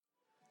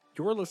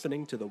You're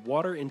listening to the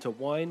Water into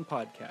Wine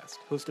podcast,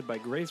 hosted by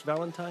Grace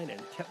Valentine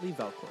and Ketley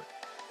Valcourt.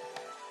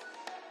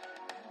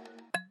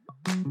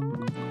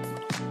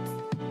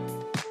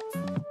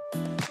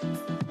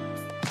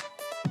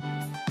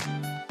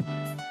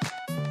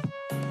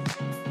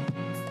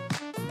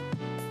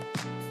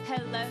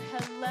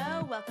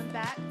 Hello. Welcome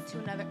back to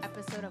another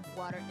episode of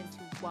Water into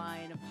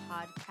Wine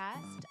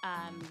podcast.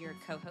 I'm your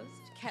co-host,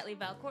 Ketley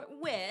Valcourt,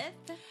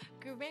 with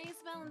Grace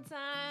Valentine.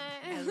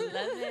 I love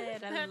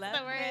it. I love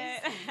the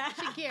worst. it.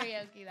 Should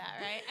karaoke that,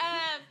 right?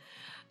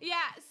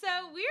 So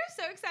we're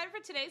so excited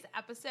for today's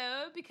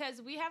episode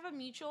because we have a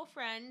mutual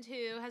friend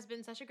who has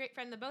been such a great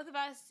friend. The both of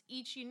us,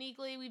 each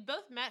uniquely, we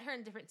both met her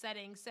in different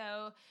settings.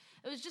 So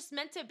it was just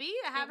meant to be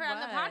to have her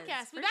on the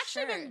podcast. We've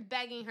actually been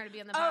begging her to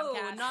be on the podcast.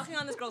 Oh, knocking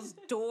on this girl's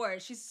door.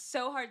 She's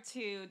so hard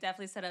to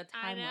definitely set a time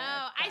I know.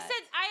 I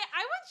said,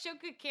 I once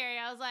joked with Carrie,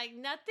 I was like,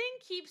 nothing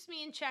keeps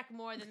me in check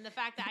more than the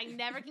fact that I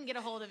never can get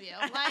a hold of you.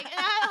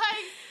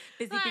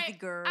 Busy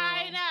girl.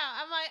 I know.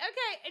 I'm like,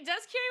 okay,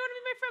 does Carrie want to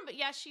be my friend? But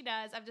yes, she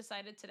does. I've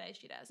decided today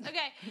she does.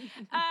 Okay.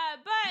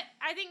 But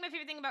I think my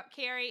favorite thing about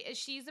Carrie is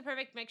she's the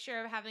perfect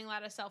mixture of having a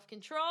lot of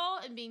self-control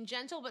and being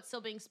gentle, but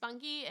still being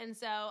spunky. And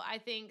so I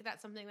think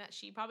that's something that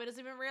she probably doesn't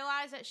even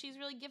realize that she's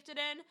really gifted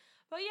in.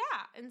 But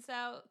yeah. And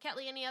so,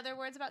 Ketley, any other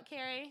words about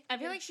Carrie? I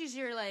feel like she's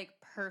your,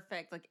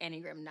 perfect,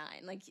 Enneagram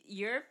 9.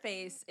 Your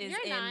face is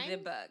in 9? the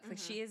book.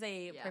 She is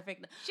a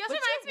perfect... She also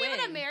reminds me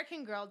of an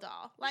American Girl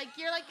doll.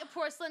 You're a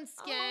porcelain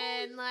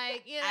skin,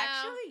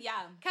 Actually, yeah.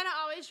 kind of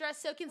always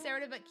dressed so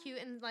conservative but cute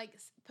and,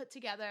 put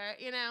together,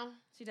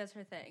 She does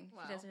her thing.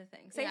 Wow. She does her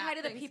thing. Say hi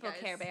to the people, guys.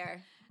 Care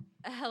Bear.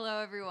 Hello,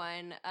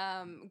 everyone.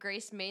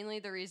 Grace, mainly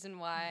the reason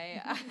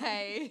why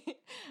I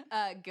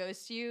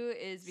ghost you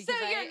is because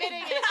so you're admitting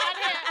it.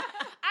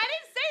 I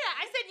didn't say that.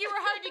 I said you were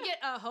hard to get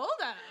a hold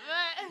of.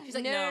 But She's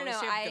like, no.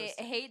 she I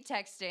ghosted. hate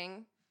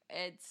texting.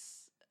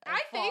 It's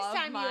I flaw of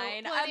FaceTime you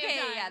mine. plenty of Okay,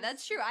 yeah, times.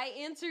 that's true. I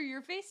answer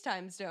your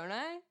FaceTimes, don't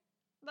I?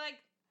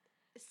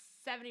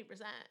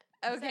 70%.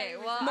 Okay,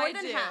 well, More I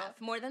than do.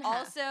 half. More than half.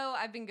 Also,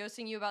 I've been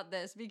ghosting you about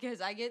this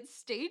because I get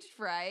stage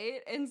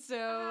fright, and so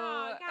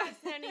Oh, guys,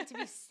 no need to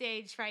be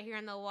staged right here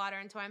in the Water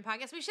into Wine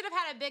podcast. We should have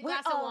had a big We're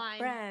glass of all wine.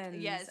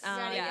 friends. yes,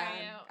 Ready yeah, for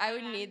you. I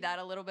would Okay. need that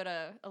a little bit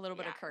of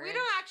courage. We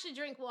don't actually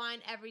drink wine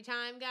every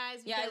time,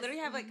 guys. Yeah, I because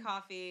literally have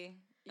coffee.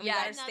 And Yeah, we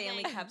got our nothing.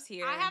 Stanley cups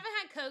here. I haven't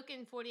had Coke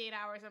in 48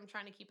 hours. I'm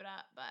trying to keep it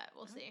up, but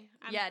we'll see.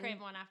 I'm Yeah, craving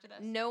one after this.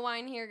 No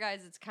wine here,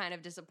 guys. It's kind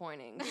of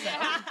disappointing. So.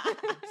 Yeah.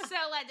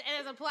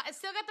 I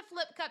still got the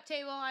flip cup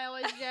table. I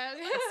always joke.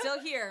 Still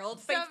here, old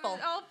faithful.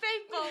 Old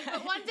faithful.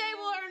 But one day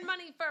we'll earn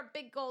money for a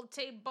big gold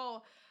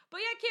table.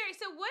 But yeah, Carrie,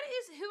 so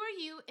who are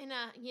you in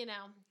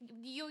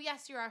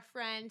yes, you're our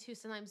friend who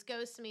sometimes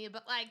ghosts me,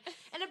 but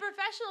in a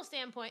professional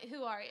standpoint,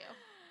 who are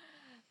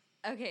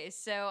you? Okay,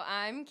 so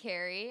I'm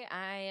Carrie.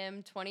 I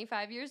am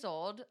 25 years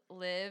old,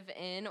 live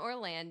in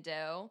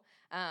Orlando.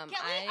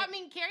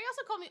 Carrie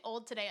also called me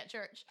old today at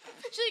church.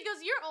 She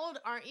goes, "You're old,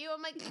 aren't you?"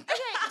 I'm like, "Okay,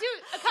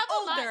 dude, a couple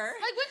Older. months.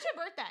 When's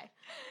your birthday?"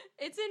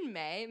 It's in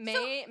May. May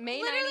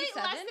Literally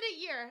 97. less than a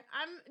year.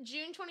 I'm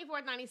June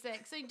 24th,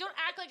 96. So you don't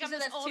act like I'm So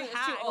this that's old too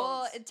hat. old.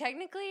 Well,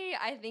 technically,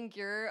 I think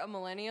you're a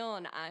millennial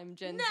and I'm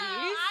Gen No, Z.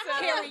 I'm so- not.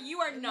 Carrie, you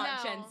are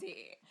not No. Gen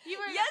Z. You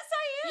were, Yes,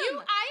 I am.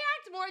 I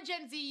act more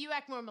Gen Z. You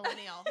act more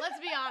millennial. Let's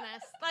be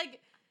honest. I've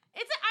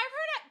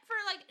heard it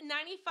for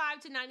 95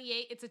 to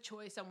 98. It's a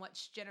choice on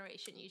which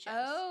generation you chose.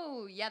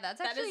 Oh, yeah, that's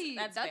That is- actually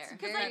that's that's fair.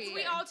 Because very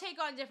we fair. all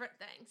take on different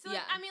things. So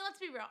Yeah. let's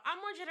be real. I'm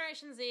more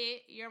Generation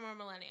Z. You're more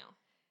millennial.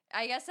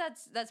 I guess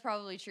that's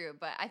probably true,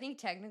 but I think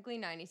technically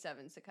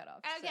 97's the cutoff.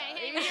 Okay, so.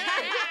 hey,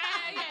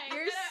 okay.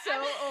 You're so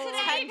old.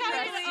 Today you got me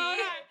Technically. the old.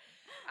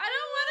 I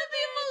don't want to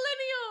be a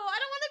millennial. I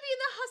don't want to be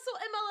in the hustle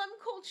MLM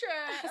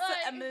culture.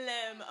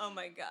 MLM, oh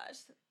my gosh.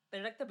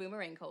 They're like the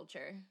boomerang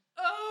culture.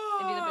 Oh,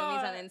 They do the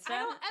boomies on Insta.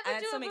 I don't and ever it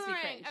do still a makes me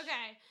boomerang. cringe.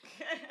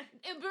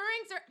 Okay,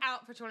 boomerangs are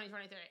out for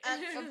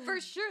 2023. For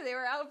sure, they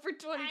were out for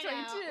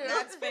 2022.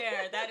 That's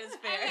fair. That is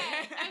fair.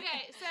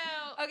 Okay,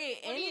 so Okay,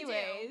 what do you do?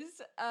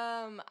 anyways,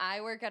 I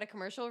work at a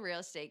commercial real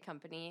estate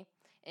company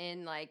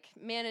in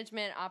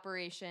management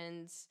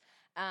operations.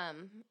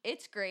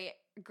 It's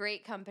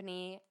great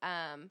company.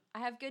 I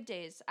have good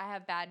days, I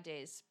have bad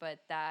days, but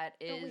that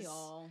Don't we is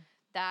all?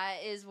 that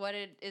is what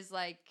it is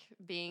like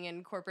being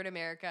in corporate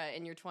America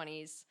in your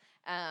 20s.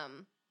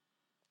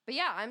 But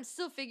yeah, I'm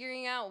still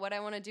figuring out what I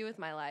want to do with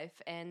my life,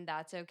 and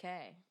that's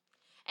okay.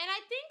 And I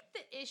think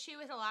the issue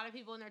with a lot of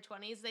people in their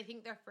 20s, they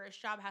think their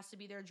first job has to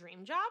be their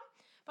dream job.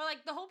 But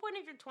the whole point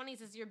of your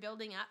 20s is you're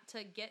building up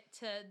to get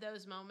to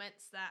those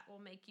moments that will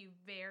make you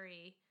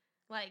very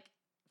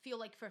feel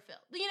fulfilled.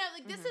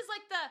 This is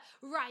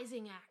the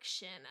rising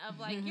action of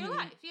your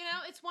life.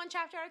 It's one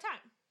chapter at a time.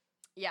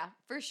 Yeah,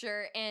 for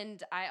sure.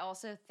 And I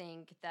also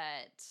think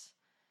that,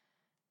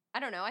 I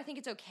don't know, I think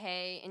it's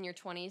okay in your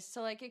 20s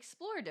to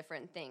explore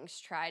different things,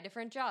 try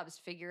different jobs,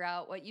 figure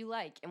out what you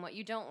like and what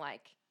you don't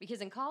like.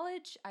 Because in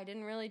college, I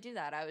didn't really do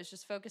that. I was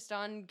just focused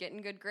on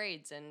getting good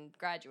grades and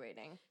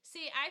graduating.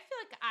 See, I feel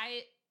like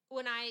I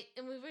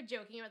and we were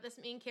joking about this,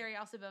 me and Carrie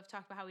also both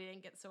talked about how we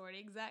didn't get sorority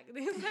exactly.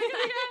 I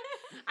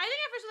think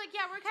at first we're like,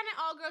 yeah, we're kind of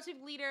all girls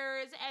with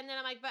leaders, and then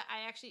I'm like, but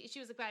she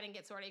was like, but I didn't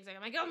get sorority exactly.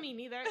 I'm like, oh, me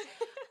neither.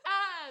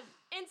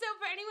 And so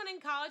for anyone in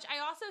college,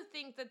 I also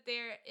think that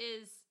there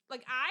is,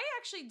 like, I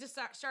actually just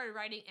started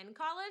writing in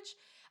college,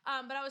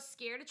 but I was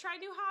scared to try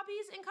new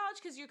hobbies in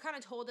college because you're kind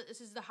of told that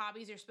this is the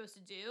hobbies you're supposed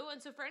to do. And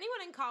so for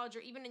anyone in college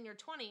or even in your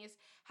 20s,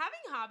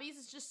 having hobbies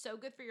is just so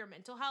good for your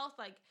mental health.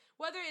 Like,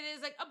 whether it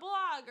is like a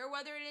blog or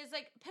whether it is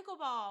like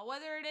pickleball,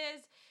 whether it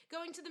is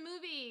going to the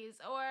movies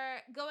or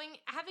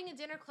having a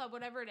dinner club,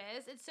 whatever it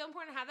is, it's so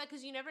important to have that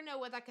because you never know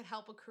what that could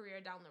help a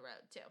career down the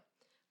road too.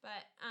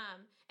 But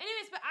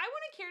anyways, but I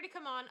wanted Carrie to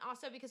come on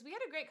also because we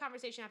had a great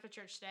conversation after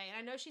church today, and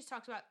I know she's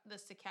talked about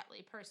this to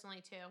Ketley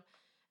personally too.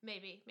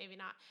 Maybe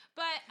not.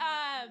 But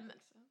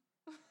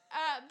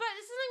but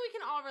this is something we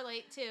can all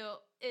relate to,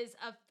 is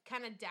of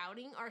kind of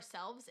doubting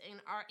ourselves and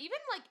even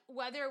like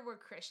whether we're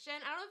Christian.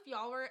 I don't know if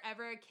y'all were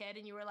ever a kid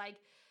and you were like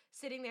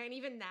sitting there, and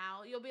even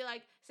now you'll be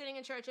like sitting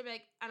in church and be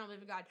like, I don't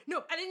believe in God.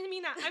 No, I didn't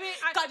mean that. I mean,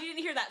 God, you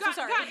didn't hear that. God,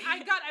 so sorry.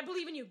 God, I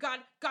believe in you. God,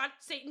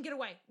 Satan, get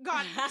away.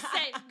 God,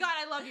 say, God,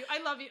 I love you.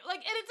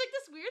 Like, and it's like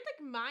this weird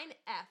like mind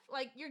F.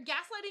 Like, you're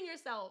gaslighting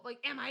yourself. Like,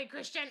 am I a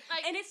Christian?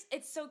 Like, and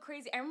it's so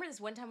crazy. I remember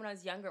this one time when I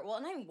was younger. Well,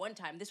 not even one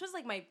time. This was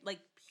like my like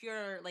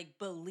pure like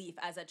belief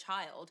as a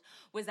child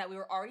was that we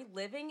were already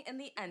living in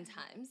the end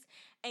times.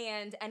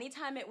 And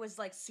anytime it was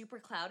like super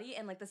cloudy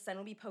and like the sun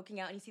would be poking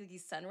out and you see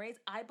these sun rays,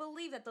 I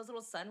believe that those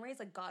little sun rays,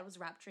 like God was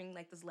rapturing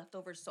like those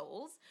leftover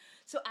souls.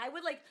 So I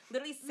would like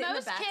literally sit in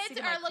the back seat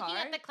of my car. Most kids are looking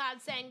at the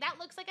clouds saying, that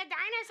looks like a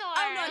dinosaur.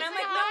 Oh no, and I'm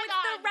like, no,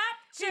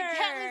 it's the rapture.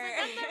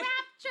 It's the rapture.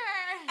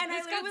 And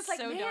I literally was like,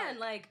 so man, dark.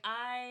 like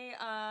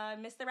I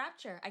missed the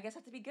rapture. I guess I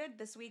have to be good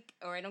this week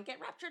or I don't get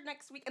raptured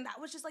next week. And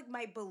that was just like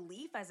my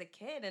belief as a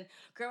kid. And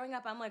growing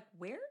up, I'm like,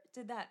 where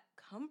did that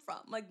come from?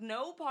 Like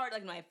no part,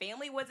 like my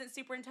family wasn't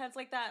super intense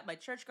like that. My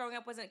church growing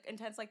up wasn't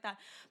intense like that.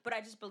 But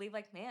I just believe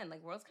like, man,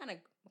 like world's kind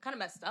of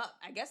messed up.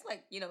 I guess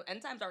like, you know,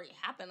 end times already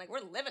happened. Like we're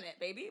living it,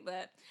 baby.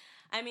 But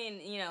I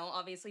mean, you know,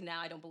 obviously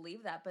now I don't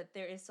believe that, but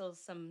there is still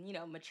some, you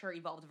know, mature,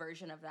 evolved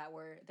version of that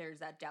where there's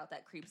that doubt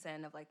that creeps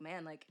in of like,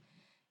 man, like,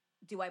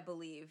 do I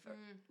believe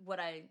what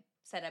I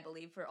said I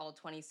believe for all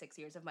 26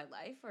 years of my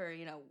life? Or,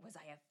 you know, was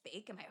I a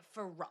fake? Am I a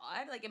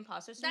fraud? Like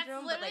imposter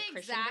syndrome, That's but like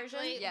Christian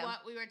exactly version?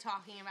 what we were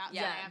talking about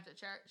Yeah. today after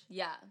church.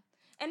 Yeah.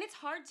 And it's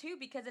hard too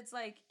because it's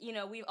like, you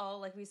know, we've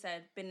all, like we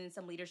said, been in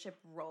some leadership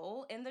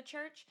role in the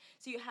church.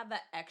 So you have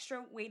that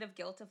extra weight of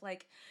guilt of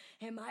like,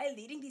 am I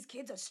leading these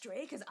kids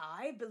astray because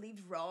I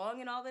believed wrong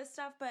and all this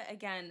stuff? But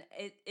again,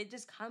 it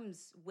just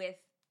comes with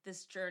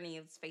this journey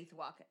of faith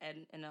walk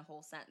and in a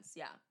whole sense.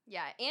 Yeah.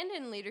 Yeah, and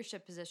in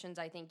leadership positions,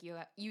 I think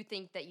you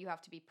think that you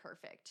have to be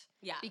perfect.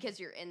 Yeah. Because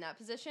you're in that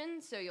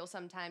position, so you'll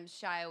sometimes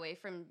shy away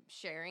from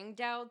sharing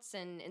doubts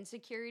and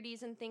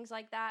insecurities and things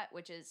like that,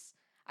 which is,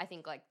 I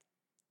think, like,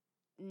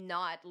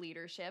 not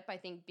leadership. I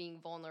think being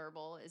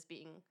vulnerable is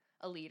being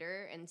a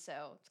leader, and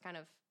so it's kind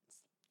of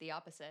the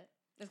opposite.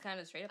 It's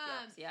kind of straight up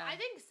the opposite, yeah. I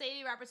think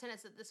Sadie represented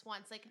this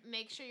once. Like,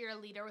 make sure you're a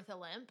leader with a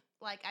limp.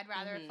 Like, I'd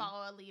rather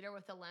follow a leader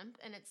with a limp.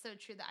 And it's so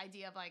true. The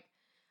idea of like,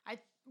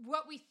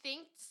 what we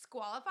think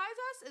disqualifies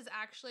us is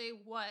actually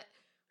what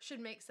should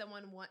make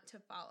someone want to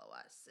follow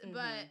us.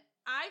 But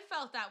I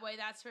felt that way.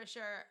 That's for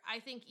sure. I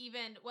think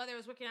even whether it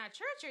was working at a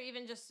church or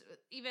even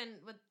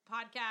with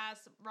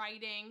podcasts,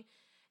 writing.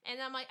 And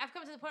I'm like, I've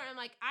come to the point where I'm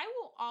like, I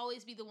will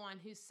always be the one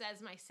who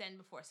says my sin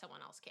before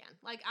someone else can.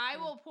 Like, I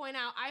will point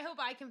out, I hope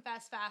I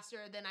confess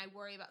faster than I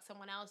worry about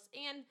someone else.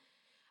 And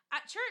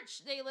at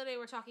church, they literally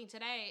were talking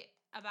today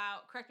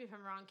about, correct me if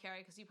I'm wrong, Carrie,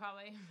 because you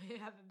probably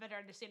have a better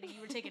understanding.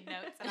 You were taking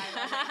notes, and I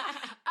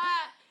wasn't.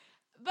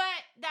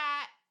 But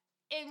that,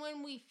 and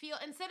when we feel,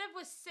 instead of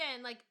with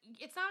sin, like,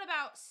 it's not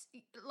about,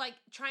 like,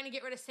 trying to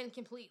get rid of sin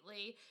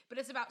completely, but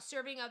it's about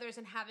serving others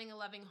and having a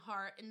loving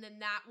heart, and then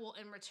that will,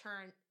 in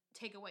return,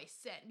 take away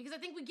sin. Because I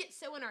think we get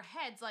so in our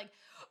heads like,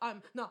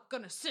 I'm not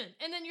gonna sin,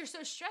 and then you're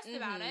so stressed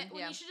about it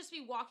when you should just be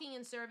walking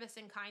in service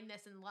and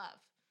kindness and love.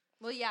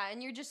 Well, yeah,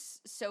 and you're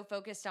just so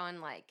focused on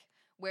like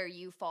where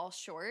you fall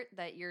short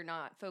that you're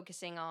not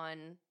focusing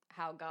on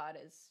how God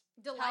is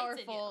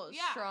powerful,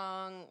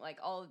 strong, like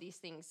all of these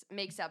things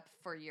makes up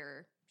for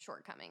your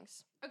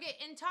shortcomings. Okay,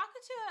 and talk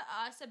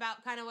to us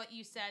about kind of what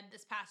you said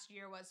this past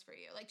year was for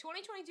you. Like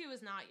 2022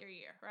 was not your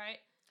year, right?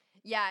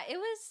 Yeah,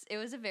 it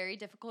was a very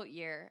difficult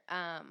year.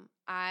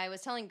 I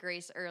was telling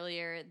Grace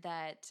earlier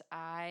that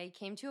I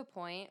came to a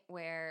point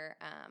where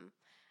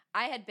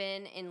I had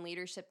been in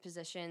leadership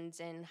positions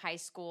in high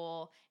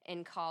school,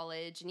 in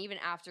college, and even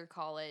after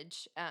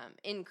college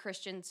in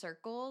Christian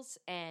circles.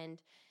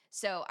 And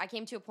so I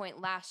came to a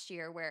point last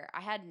year where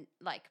I had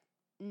like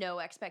no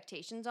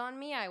expectations on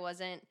me. I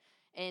wasn't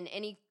in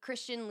any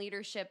Christian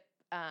leadership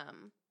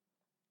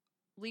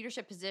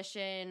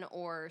position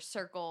or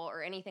circle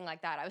or anything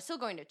like that. I was still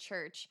going to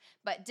church,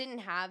 but didn't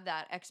have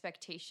that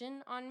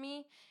expectation on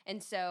me.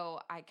 And so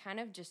I kind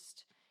of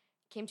just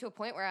came to a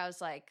point where I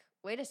was like,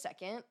 wait a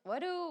second,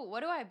 what do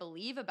I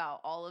believe about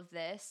all of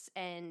this?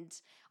 And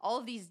all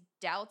of these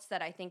doubts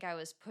that I think I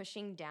was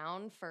pushing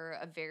down for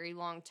a very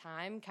long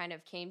time kind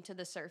of came to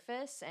the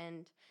surface,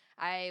 and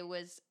I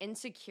was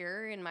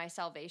insecure in my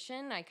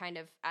salvation. I kind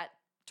of, at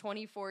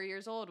 24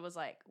 years old, was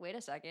like, wait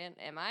a second,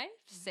 am I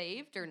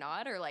saved or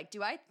not? Or like,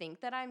 do I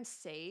think that I'm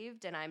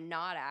saved and I'm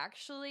not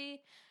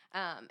actually?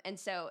 And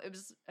so it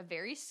was a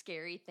very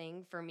scary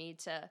thing for me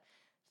to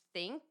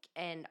think,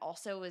 and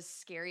also was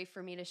scary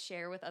for me to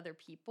share with other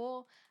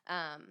people.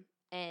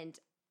 And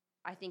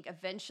I think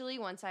eventually,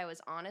 once I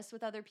was honest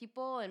with other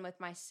people and with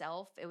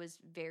myself, it was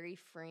very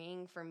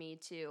freeing for me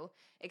to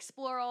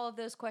explore all of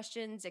those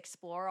questions,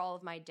 explore all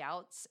of my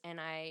doubts.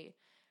 And I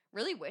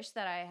really wish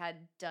that I had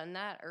done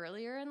that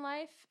earlier in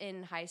life,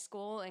 in high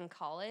school and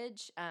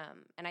college.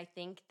 And I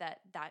think that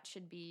that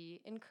should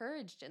be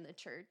encouraged in the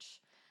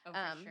church. Oh,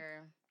 for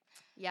sure.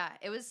 Yeah,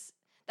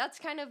 that's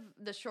kind of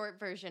the short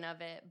version of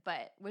it,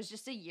 but was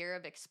just a year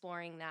of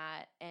exploring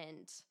that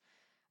and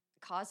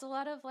caused a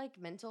lot of like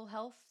mental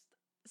health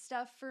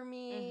stuff for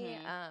me,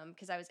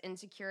 because I was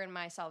insecure in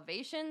my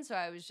salvation, so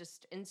I was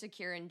just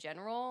insecure in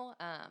general.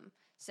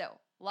 So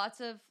lots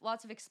of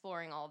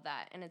exploring all of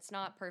that, and it's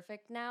not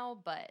perfect now,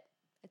 but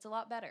it's a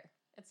lot better.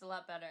 It's a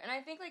lot better. And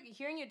I think like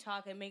hearing you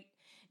talk,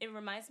 it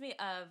reminds me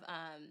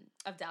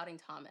of Doubting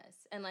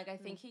Thomas. And like I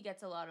think he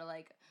gets a lot of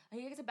like,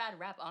 he gets a bad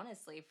rap,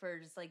 honestly, for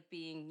just like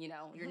being, you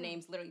know, your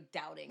name's literally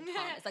Doubting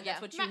Thomas. Like that's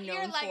what you're known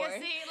your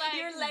legacy, for. Like,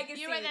 your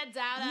legacy. You were the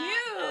doubter.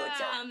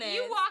 Thomas.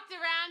 You walked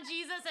around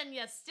Jesus and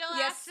you still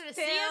asked to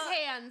see his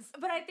hands.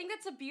 But I think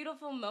that's a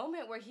beautiful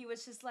moment where he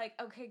was just like,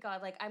 okay,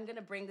 God, like I'm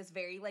gonna bring this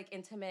very like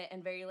intimate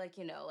and very like,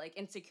 you know, like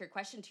insecure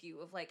question to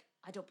you of like,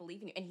 I don't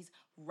believe in you. And he's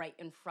right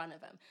in front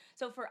of him.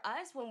 So for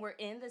us, when we're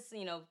in this,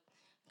 you know,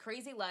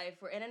 crazy life,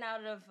 we're in and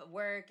out of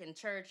work and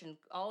church and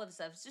all of the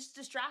stuff, it's just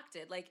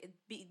distracted. Like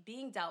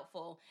being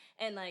doubtful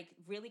and like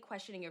really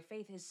questioning your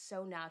faith is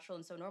so natural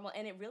and so normal.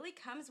 And it really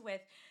comes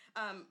with,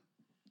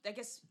 I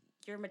guess,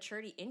 your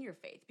maturity in your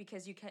faith,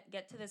 because you can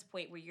get to this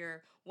point where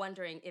you're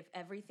wondering if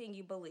everything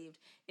you believed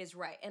is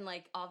right. And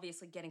like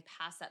obviously getting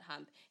past that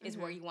hump is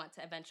where you want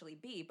to eventually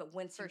be. But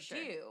once you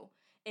do,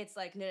 it's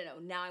like, no.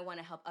 Now I want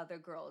to help other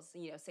girls,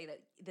 you know, say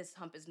that this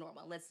hump is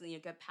normal. Let's, you know,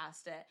 get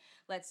past it.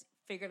 Let's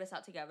figure this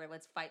out together.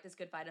 Let's fight this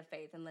good fight of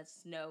faith. And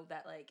let's know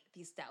that like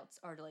these doubts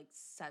are like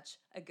such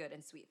a good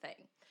and sweet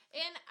thing.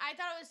 And I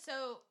thought it was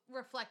so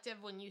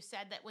reflective when you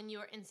said that when you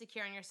were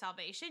insecure in your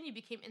salvation, you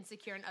became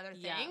insecure in other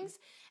things.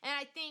 And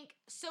I think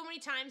so many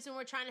times when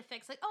we're trying to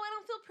fix, like, oh, I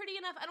don't feel pretty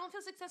enough. I don't feel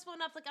successful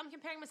enough. Like, I'm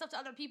comparing myself to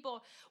other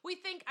people. We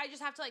think I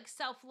just have to, like,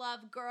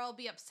 self-love, girl,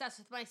 be obsessed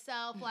with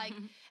myself. Like,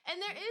 and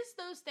there is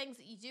those things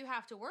that you do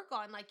have to work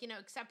on, like, you know,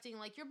 accepting,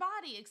 like, your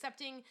body,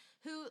 accepting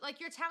who,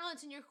 like, your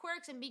talents and your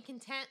quirks, and being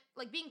content,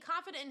 like, being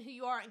confident in who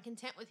you are and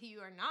content with who you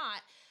are not.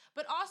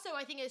 But also,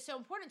 I think it's so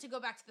important to go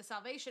back to the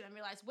salvation and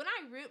realize when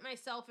I root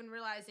myself in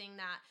realizing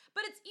that,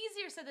 but it's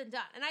easier said than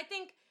done. And I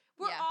think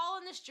we're all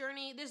in this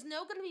journey. There's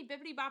no going to be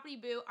bippity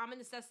boppity boo, I'm in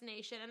this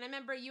destination. And I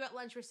remember you at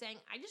lunch were saying,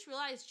 I just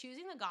realized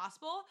choosing the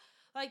gospel,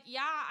 like,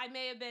 yeah, I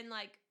may have been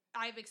like,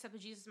 I've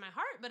accepted Jesus in my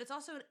heart, but it's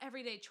also an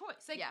everyday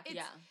choice. Like,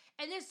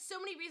 and there's so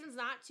many reasons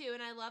not to.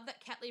 And I love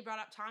that Ketley brought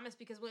up Thomas,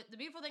 because the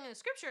beautiful thing in the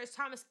scripture is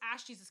Thomas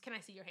asked Jesus, can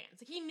I see your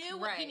hands? Like, he knew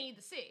what he needed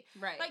to see.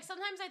 Right. Like,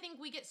 sometimes I think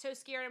we get so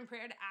scared in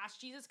prayer to ask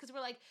Jesus, because we're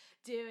like,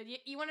 dude,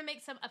 you want to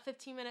make a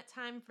 15-minute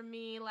time for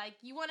me? Like,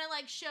 you want to,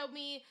 like, show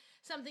me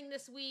something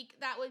this week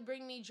that would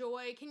bring me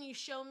joy? Can you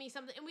show me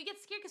something? And we get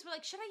scared because we're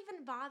like, should I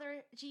even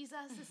bother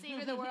Jesus to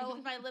savor the world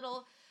with my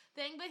little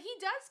thing? But he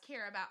does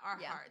care about our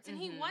hearts, and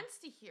he wants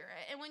to hear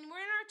it. And when we're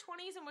in our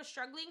 20s and we're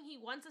struggling, he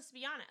wants us to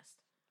be honest.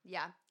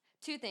 Yeah.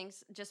 Two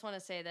things. Just want to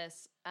say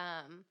this.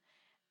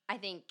 I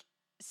think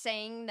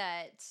saying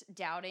that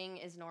doubting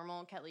is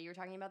normal, Ketley, you were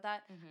talking about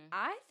that.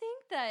 I think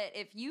that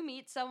if you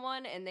meet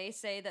someone and they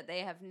say that they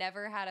have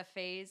never had a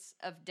phase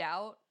of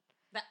doubt,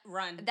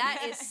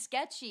 that is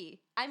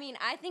sketchy. I mean,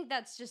 I think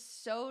that's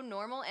just so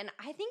normal, and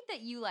I think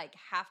that you like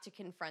have to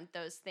confront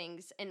those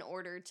things in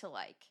order to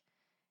like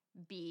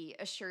be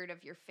assured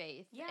of your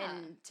faith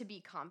and to be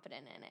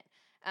confident in it.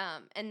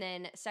 And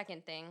then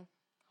second thing,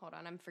 hold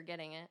on, I'm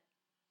forgetting it.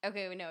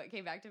 Okay, no, it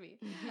came back to me.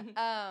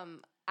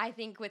 I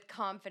think with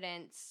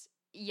confidence,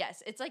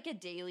 yes, it's like a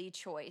daily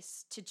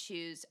choice to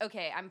choose,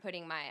 okay, I'm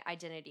putting my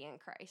identity in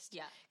Christ.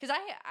 Yeah. Because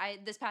I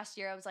this past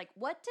year, I was like,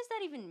 what does that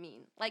even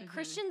mean? Like,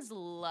 Christians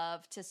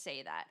love to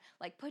say that.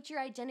 Like, put your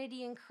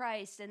identity in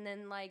Christ, and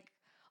then, like,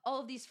 all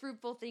of these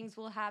fruitful things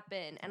will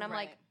happen. And I'm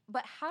like,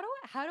 but how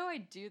do I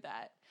do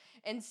that?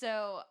 And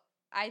so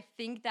I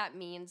think that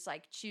means,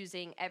 like,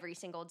 choosing every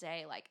single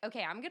day, like,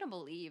 okay, I'm going to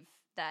believe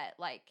that,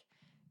 like,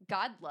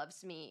 God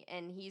loves me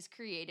and he's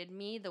created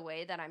me the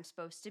way that I'm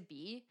supposed to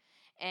be.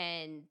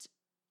 And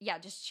yeah,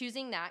 just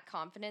choosing that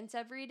confidence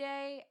every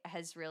day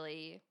has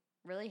really,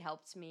 really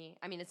helped me.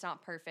 I mean, it's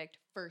not perfect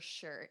for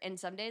sure. And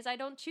some days I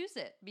don't choose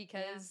it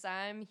because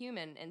I'm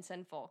human and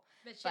sinful.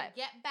 But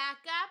you get back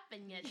up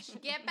and you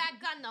get back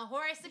on the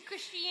horse of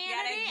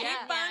Christianity. Gotta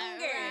keep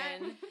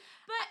on going.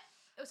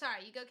 But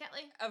Sorry, you go,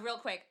 Ketley. Real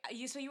quick,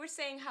 so you were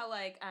saying how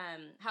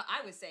how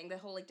I was saying the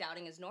whole like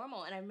doubting is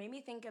normal, and it made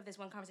me think of this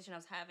one conversation I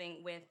was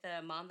having with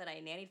the mom that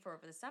I nannied for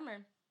over the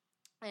summer,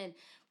 and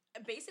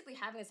basically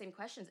having the same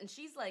questions. And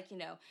she's like,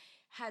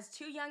 has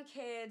 2 young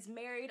kids,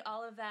 married,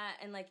 all of that,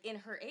 and like in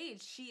her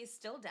age, she is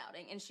still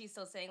doubting, and she's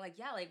still saying like,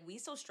 yeah, like we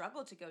still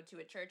struggle to go to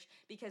a church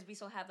because we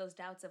still have those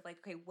doubts of like,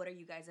 okay, what are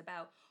you guys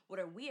about? What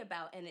are we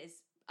about? And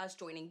is us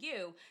joining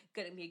you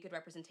going to be a good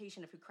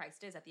representation of who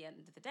Christ is at the end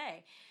of the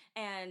day?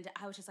 And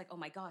I was just like, oh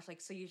my gosh, like,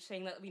 so you're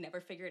saying that we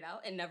never figure it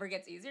out and never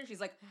gets easier?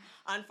 She's like,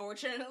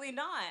 unfortunately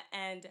not.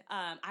 And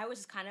I was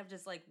just kind of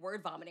just like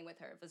word vomiting with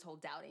her, this whole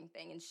doubting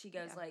thing. And she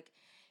goes like,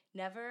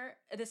 never,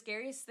 the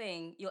scariest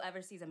thing you'll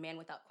ever see is a man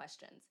without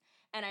questions.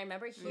 And I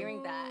remember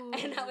hearing that,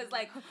 and I was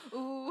like,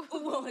 ooh,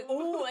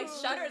 like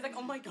shudders, like,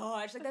 oh my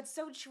gosh, like that's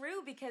so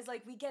true, because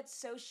like we get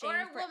so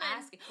shamed for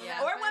asking.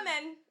 Yeah. Or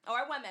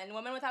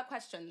women without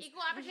questions.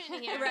 Equal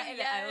opportunity here. Right,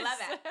 Yes.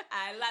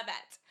 I love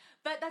it.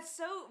 But that's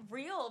so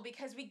real,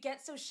 because we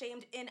get so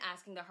shamed in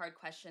asking the hard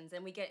questions,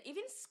 and we get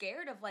even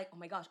scared of like, oh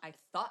my gosh, I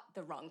thought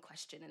the wrong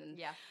question, and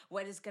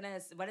what does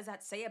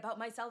that say about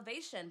my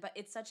salvation? But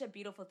it's such a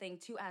beautiful thing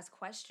to ask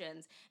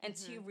questions and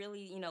to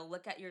really,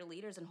 look at your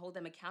leaders and hold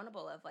them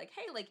accountable of like,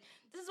 hey, like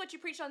this is what you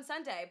preached on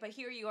Sunday, but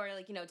here you are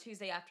like,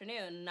 Tuesday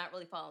afternoon, not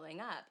really following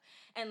up.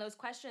 And those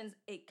questions,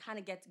 it kind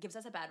of gives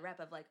us a bad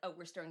rep of like, oh,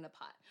 we're stirring the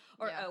pot,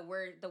 or oh,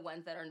 we're the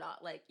ones that are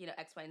not like,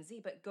 X, Y, and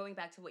Z. But going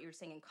back to what you were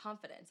saying in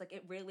confidence, like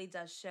it really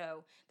does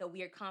show that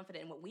we are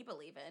confident in what we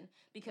believe in,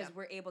 because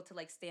we're able to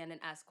like stand and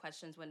ask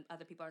questions when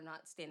other people are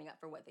not standing up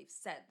for what they've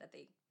said that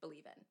they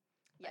believe in.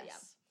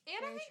 Yes.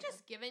 And I think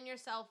just giving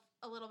yourself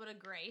a little bit of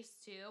grace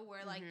too,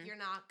 where like you're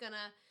not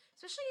gonna,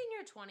 especially in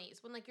your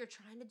 20s when like you're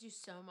trying to do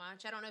so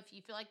much. I don't know if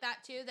you feel like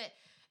that too, that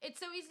it's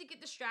so easy to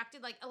get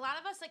distracted. Like a lot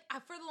of us, like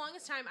for the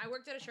longest time, I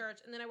worked at a church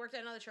and then I worked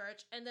at another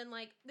church, and then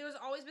like there was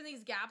always been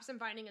these gaps in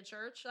finding a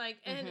church. Like,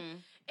 and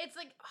it's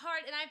like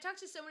hard. And I've talked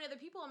to so many other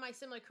people in my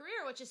similar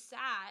career, which is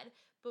sad,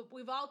 but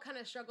we've all kind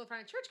of struggled to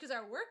find a church because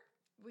our work,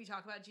 we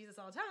talk about Jesus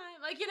all the time.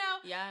 Like,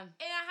 Yeah.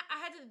 And I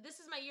had to, this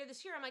is my year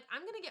this year. I'm like,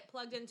 I'm going to get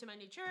plugged into my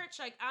new church.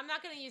 Like, I'm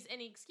not going to use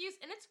any excuse.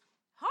 And it's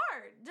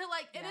hard to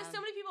like, and there's so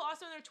many people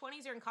also in their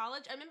 20s or in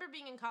college. I remember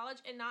being in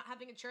college and not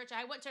having a church.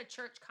 I went to a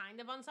church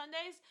kind of on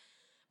Sundays.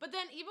 But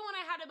then even when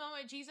I had a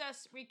moment with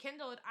Jesus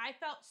rekindled, I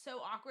felt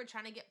so awkward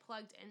trying to get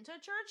plugged into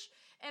a church.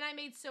 And I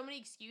made so many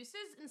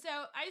excuses. And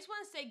so I just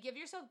want to say, give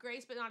yourself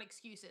grace, but not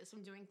excuses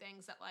from doing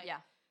things that like,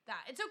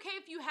 that. It's okay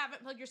if you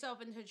haven't plugged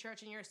yourself into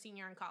church and you're a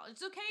senior in college.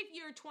 It's okay if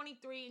you're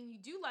 23 and you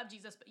do love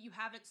Jesus, but you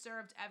haven't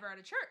served ever at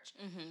a church.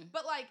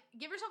 But like,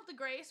 give yourself the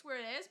grace where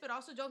it is, but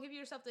also don't give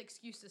yourself the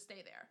excuse to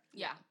stay there.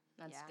 Yeah.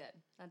 That's good.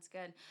 That's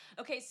good.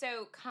 Okay,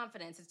 so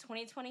confidence. It's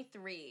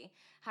 2023.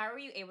 How are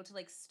you able to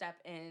like step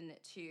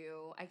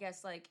into, I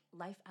guess, like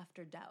life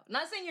after doubt? I'm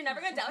not saying you're never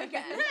gonna doubt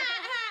again.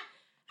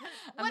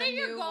 What are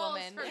your goals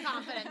for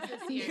confidence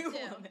this year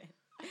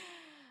too?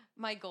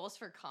 My goals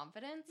for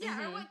confidence? Yeah,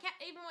 or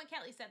even what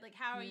Kelly said. Like,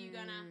 how are you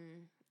gonna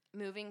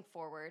moving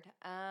forward?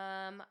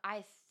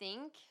 I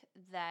think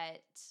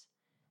that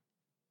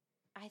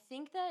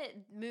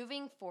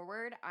moving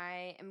forward,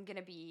 I am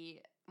gonna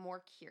be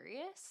more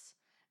curious.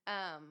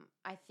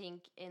 I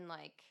think in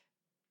like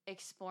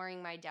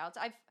exploring my doubts,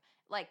 I've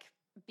like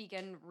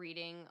begun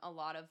reading a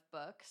lot of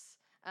books,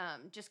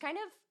 just kind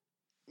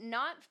of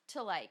not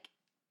to like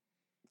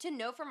to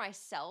know for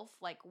myself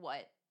like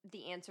what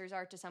the answers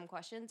are to some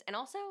questions, and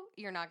also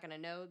you're not going to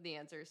know the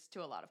answers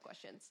to a lot of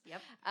questions.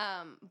 Yep.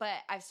 But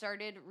I've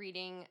started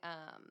reading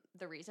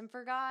The Reason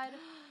for God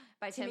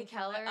by Tim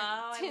Keller.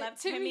 Oh, I love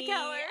Timmy.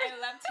 I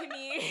love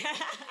Timmy.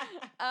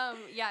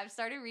 Yeah, I've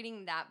started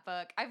reading that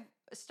book. I've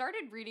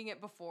started reading it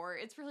before.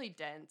 It's really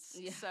dense,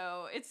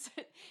 so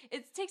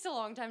it takes a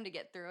long time to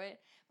get through it.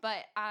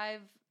 But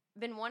I've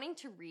been wanting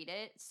to read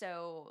it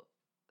so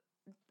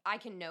I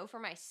can know for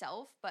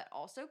myself, but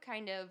also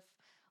kind of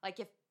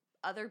like if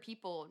other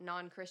people,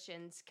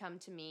 non-Christians, come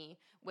to me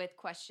with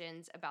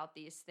questions about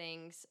these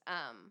things,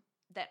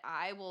 that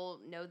I will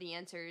know the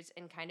answers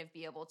and kind of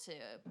be able to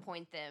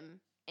point them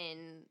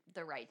in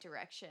the right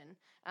direction.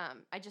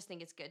 I just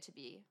think it's good to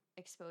be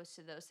exposed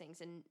to those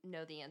things and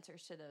know the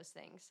answers to those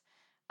things.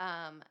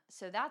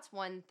 So that's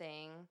one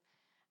thing.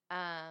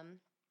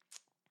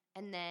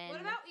 And then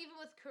what about even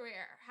with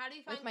career? How do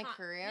you find with my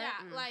career?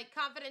 Yeah, like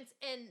confidence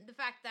in the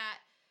fact that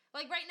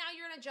like right now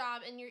you're in a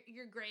job and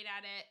you're great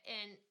at it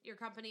and your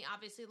company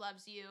obviously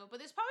loves you, but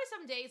there's probably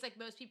some days like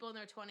most people in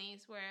their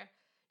 20s where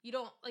you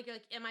don't like you're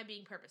like, am I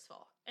being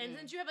purposeful? And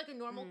since you have like a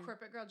normal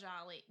corporate girl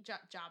jolly. She's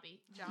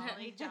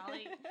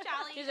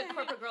a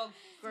corporate girl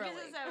girly.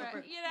 You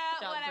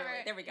know, whatever.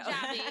 Girly. There we go.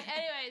 Jobby.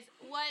 Anyways,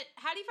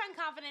 how do you find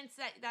confidence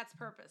that's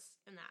purpose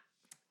in that?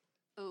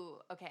 Ooh,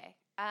 okay.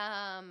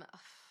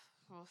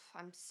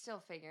 I'm still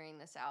figuring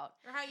this out.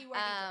 Or how you work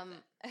towards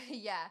it.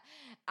 Yeah.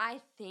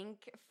 I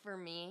think for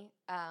me,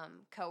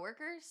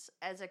 coworkers,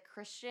 as a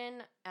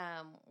Christian,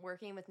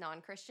 working with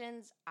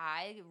non-Christians,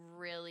 I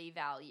really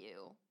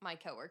value my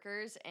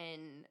coworkers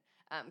and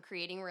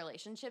creating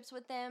relationships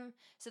with them.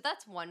 So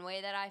that's one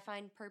way that I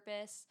find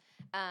purpose.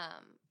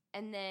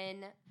 And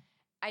then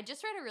I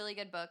just read a really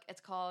good book.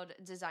 It's called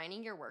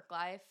Designing Your Work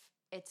Life.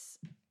 It's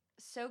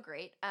so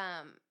great.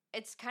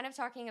 It's kind of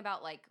talking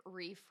about like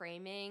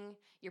reframing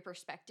your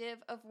perspective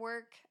of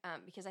work,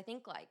 because I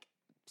think like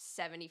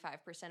 75%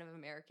 of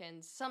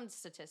Americans, some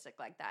statistic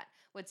like that,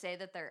 would say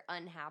that they're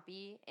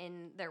unhappy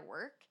in their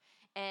work.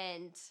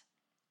 And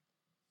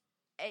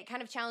it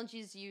kind of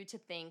challenges you to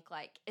think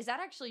like, is that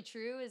actually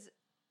true? Is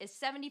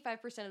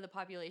 75% of the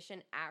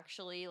population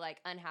actually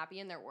like unhappy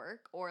in their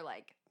work, or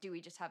like do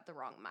we just have the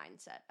wrong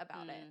mindset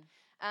about it?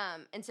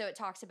 And so it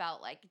talks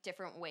about like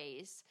different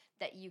ways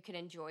that you can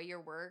enjoy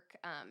your work,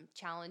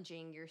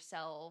 challenging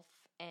yourself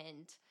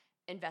and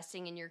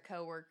investing in your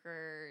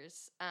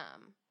coworkers,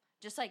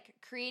 just like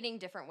creating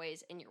different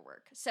ways in your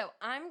work. So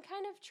I'm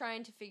kind of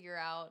trying to figure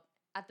out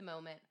at the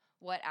moment,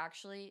 what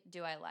actually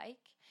do I like?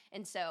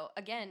 And so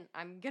again,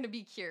 I'm going to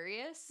be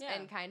curious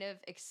and kind of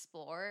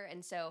explore.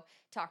 And so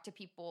talk to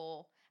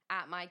people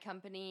at my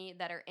company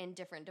that are in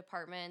different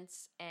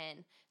departments,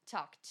 and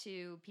talk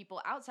to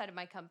people outside of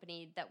my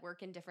company that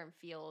work in different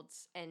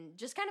fields, and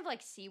just kind of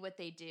like see what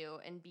they do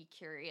and be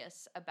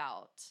curious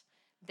about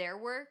their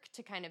work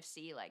to kind of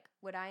see like,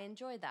 would I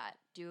enjoy that?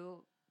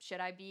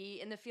 Should I be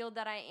in the field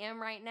that I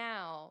am right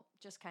now?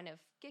 Just kind of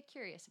get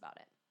curious about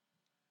it.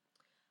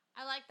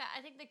 I like that.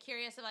 I think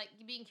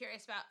being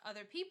curious about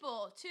other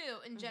people too,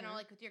 in general,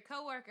 like with your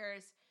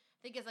coworkers, I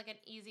think is like an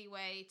easy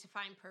way to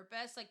find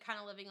purpose, like kind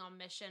of living on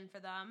mission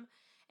for them.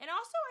 And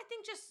also,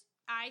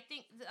 I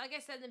think, like I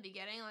said in the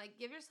beginning, like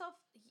give yourself,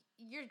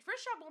 your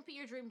first job won't be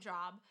your dream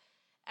job.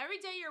 Every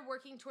day you're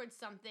working towards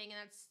something, and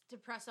that's to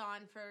press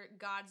on for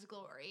God's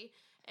glory.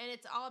 And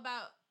it's all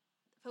about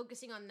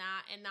focusing on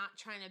that and not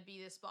trying to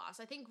be this boss.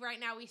 I think right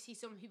now we see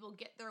so many people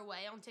get their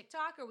way on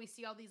TikTok, or we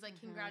see all these like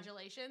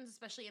congratulations,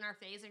 especially in our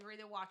phase, and we're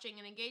either watching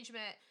an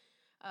engagement,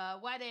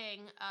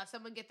 wedding,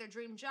 someone get their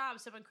dream job,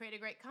 someone create a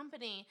great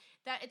company,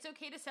 that it's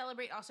okay to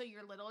celebrate also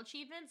your little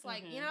achievements.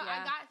 Like,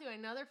 I got through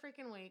another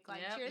freaking week.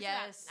 Like, cheers to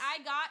that.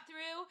 I got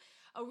through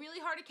a really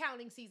hard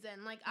accounting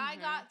season. Like, I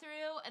got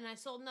through and I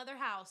sold another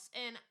house.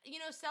 And,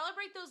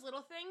 celebrate those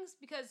little things,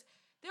 because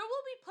there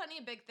will be plenty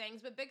of big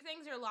things, but big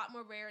things are a lot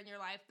more rare in your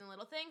life than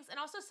little things. And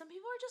also, some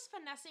people are just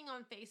finessing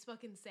on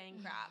Facebook and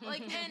saying crap.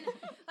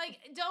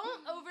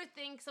 Don't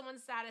overthink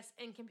someone's status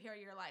and compare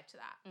your life to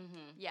that.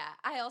 Yeah,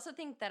 I also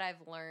think that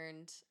I've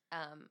learned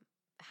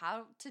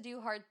how to do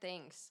hard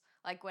things.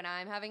 Like when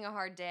I'm having a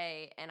hard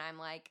day and I'm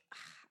like,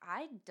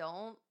 I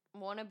don't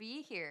want to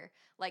be here.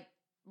 Like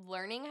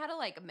learning how to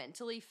like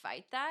mentally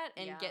fight that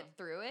and get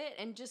through it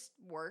and just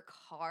work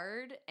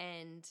hard.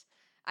 And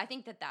I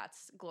think that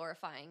that's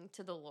glorifying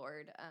to the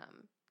Lord,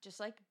 just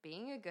like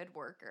being a good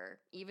worker,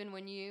 even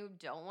when you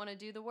don't want to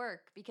do the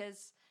work,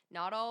 because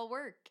not all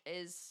work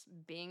is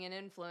being an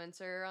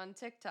influencer on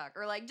TikTok,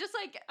 or like just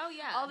like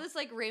all this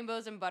like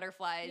rainbows and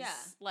butterflies,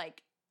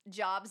 like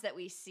jobs that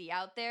we see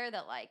out there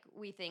that like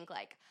we think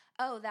like,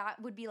 oh,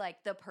 that would be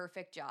like the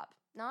perfect job.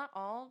 Not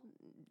all,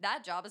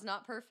 that job is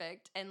not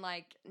perfect, and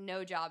like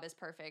no job is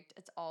perfect.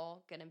 It's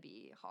all gonna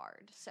be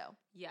hard. So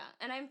yeah,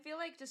 and I feel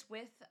like just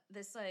with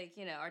this, like,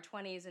 our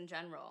 20s in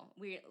general,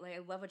 I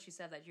love what you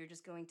said, that you're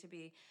just going to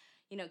be,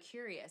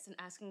 curious and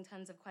asking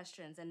tons of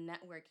questions and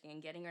networking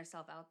and getting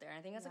yourself out there. And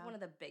I think that's like one of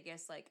the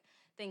biggest like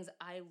things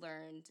I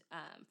learned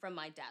from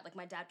my dad. Like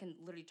my dad can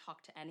literally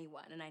talk to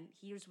anyone, and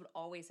he just would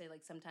always say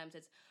like sometimes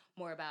it's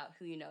more about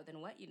who you know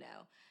than what you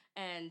know.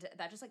 And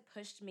that just like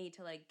pushed me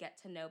to like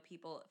get to know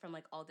people from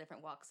like all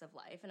different walks of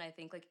life. And I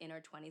think like in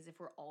our 20s, if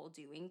we're all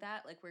doing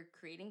that, like we're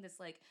creating this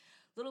like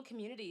little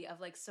community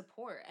of like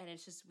support. And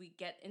it's just, we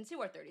get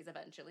into our 30s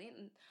eventually.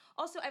 And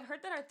also I've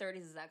heard that our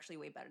 30s is actually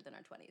way better than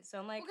our 20s. So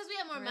I'm like, because we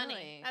have more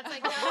money. That's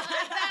like, that's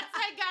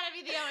like gotta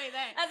be the only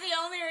thing. That's the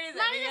only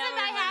reason. Not even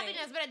about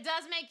happiness, but it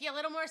does make you a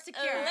little more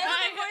secure. A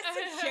little more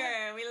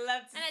secure. We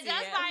love to see it. And it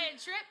does buy a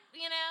trip,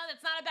 that's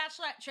not a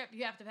bachelorette trip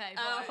you have to pay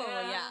for.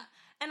 Oh, yeah.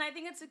 And I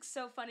think it's like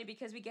so funny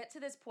because we get to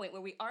this point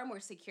where we are more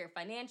secure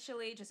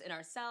financially, just in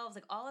ourselves,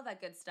 like all of that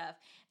good stuff.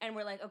 And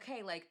we're like,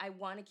 okay, like I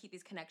want to keep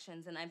these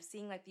connections, and I'm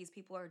seeing like these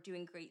people are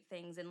doing great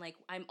things, and like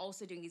I'm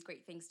also doing these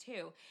great things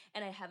too.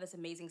 And I have this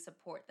amazing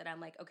support that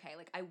I'm like, okay,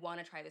 like I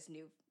want to try this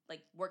new,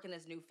 like work in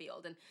this new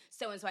field. And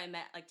so I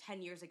met like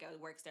 10 years ago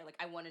works there. Like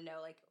I want to know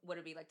like what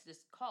it'd be like to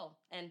just call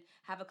and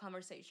have a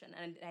conversation.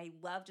 And I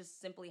love just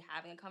simply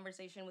having a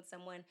conversation with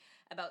someone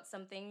about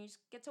something. You just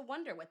get to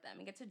wonder with them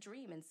and get to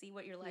dream and see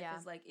what your life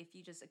is like if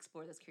you just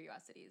explore those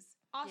curiosities.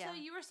 Also,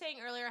 you were saying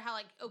earlier how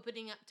like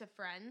opening up to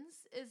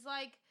friends is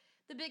like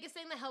the biggest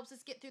thing that helps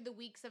us get through the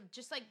weeks of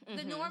just like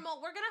the normal,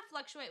 we're going to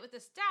fluctuate with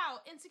this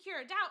doubt,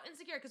 insecure,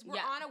 because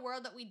we're on a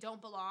world that we don't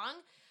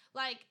belong.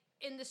 Like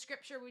in the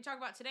scripture we talk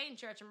about today in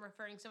church, I'm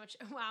referring so much,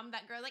 I'm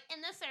that girl, like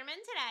in the sermon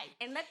today.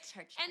 In the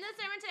church. And the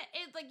sermon today,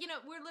 it's like,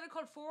 we're literally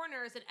called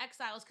foreigners and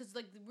exiles, because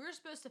like we're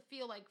supposed to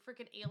feel like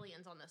freaking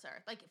aliens on this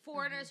earth, like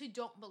foreigners who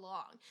don't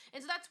belong.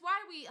 And so that's why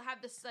we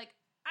have this like,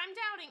 I'm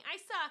doubting, I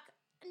suck,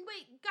 and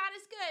wait, God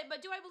is good,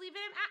 but do I believe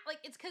in him? Like,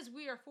 it's because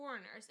we are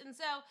foreigners. And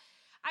so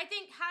I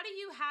think, how do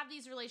you have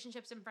these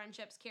relationships and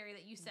friendships, Carrie,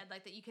 that you said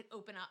like that you could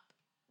open up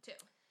to?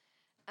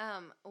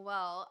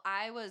 Well,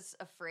 I was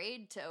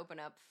afraid to open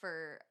up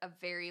for a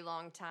very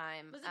long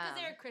time. Was it because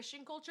they were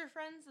Christian culture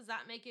friends? Does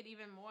that make it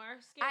even more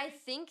scary? I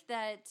think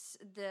that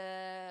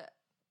the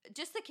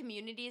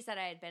communities that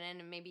I had been in,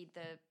 and maybe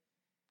the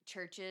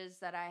churches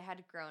that I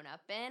had grown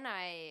up in,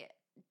 I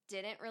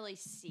didn't really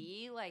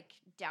see like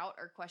doubt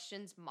or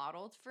questions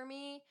modeled for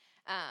me.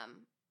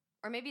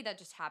 Or maybe that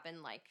just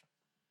happened like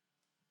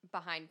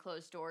behind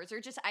closed doors,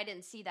 or just I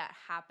didn't see that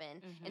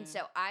happen. And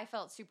so I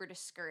felt super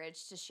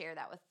discouraged to share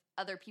that with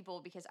other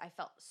people because I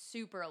felt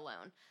super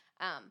alone.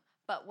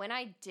 But when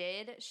I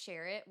did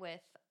share it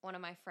with one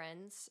of my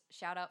friends,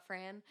 shout out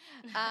Fran.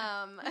 We've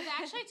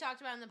actually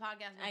talked about it in the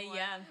podcast before.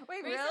 Yeah.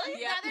 Wait, Recently,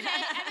 really? The other day,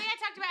 I think I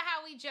talked about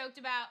how we joked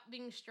about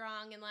being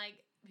strong and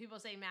like people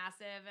say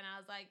massive, and I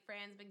was like,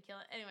 Fran's been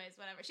killing. Anyways,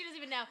 whatever. She doesn't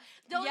even know.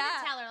 Don't even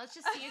tell her. Let's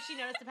just see if she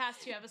noticed the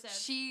past 2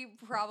 episodes. She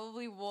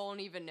probably won't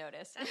even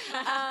notice.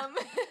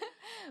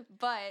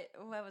 But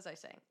what was I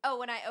saying? Oh,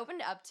 when I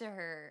opened up to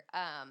her,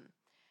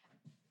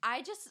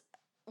 I just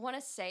want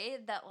to say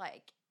that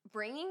like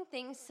bringing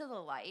things to the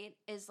light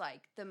is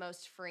like the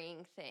most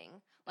freeing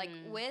thing. Like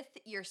with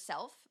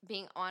yourself,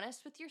 being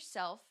honest with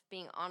yourself,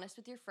 being honest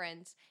with your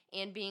friends,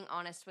 and being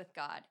honest with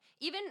God.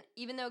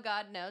 Even though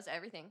God knows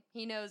everything.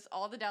 He knows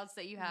all the doubts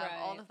that you have,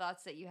 all the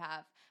thoughts that you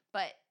have,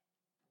 but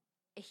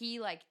he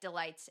like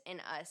delights in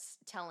us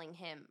telling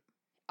him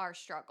our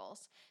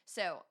struggles.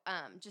 So,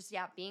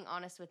 being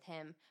honest with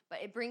him,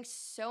 but it brings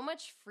so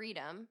much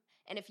freedom.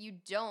 And if you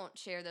don't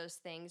share those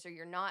things, or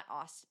you're not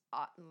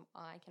I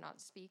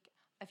cannot speak.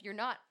 If you're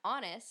not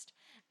honest,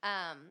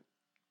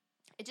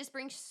 it just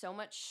brings so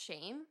much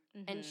shame,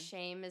 and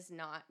shame is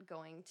not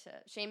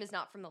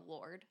from the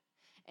Lord.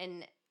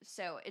 And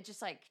so it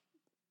just like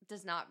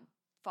does not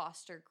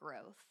foster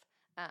growth.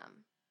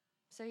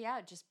 So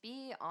yeah, just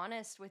be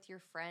honest with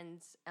your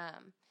friends,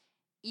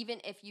 even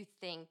if you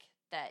think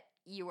that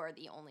you are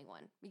the only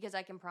one, because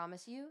I can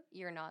promise you,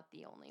 you're not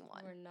the only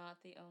one. We're not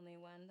the only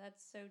one.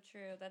 That's so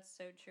true. That's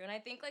so true. And I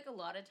think like a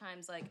lot of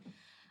times, like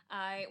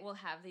I will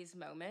have these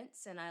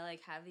moments and I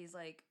like have these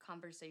like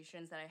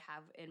conversations that I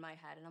have in my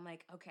head, and I'm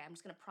like, okay, I'm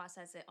just gonna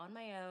process it on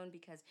my own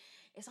because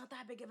it's not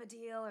that big of a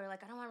deal, or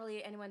like I don't want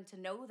really anyone to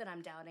know that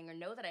I'm doubting or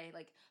know that I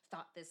like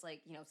thought this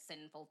like, you know,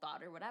 sinful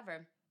thought or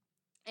whatever.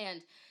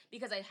 And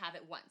because I have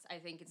it once, I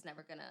think it's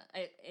never gonna,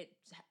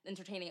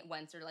 entertaining it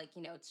once, or like,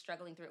 you know,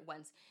 struggling through it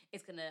once,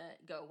 it's gonna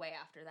go away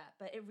after that.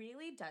 But it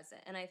really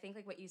doesn't. And I think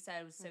like what you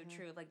said was so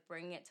true, like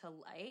bringing it to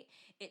light,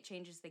 it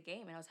changes the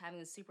game. And I was having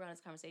this super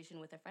honest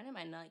conversation with a friend of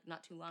mine like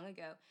not too long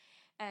ago.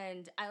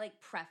 And I like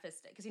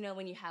prefaced it because, you know,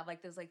 when you have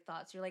like those like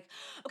thoughts, you're like,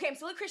 okay, I'm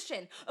still a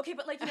Christian. Okay,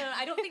 but like, you know,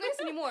 I don't think like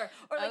this anymore.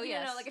 Or like, you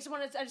know, like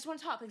I just want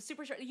to talk like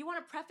super short. You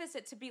want to preface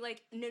it to be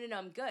like, no,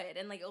 I'm good.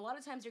 And like a lot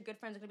of times your good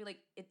friends are gonna be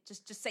like,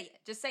 just say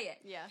it.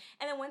 Yeah.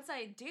 And then once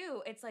I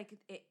do, it's like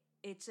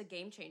it's a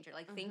game changer.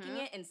 Like thinking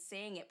it and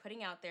saying it,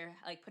 putting out there,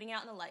 like putting it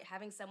out in the light,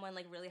 having someone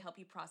like really help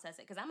you process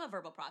it. Because I'm a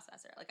verbal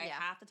processor. Like I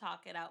have to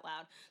talk it out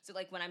loud. So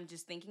like when I'm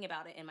just thinking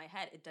about it in my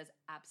head, it does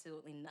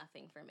absolutely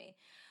nothing for me.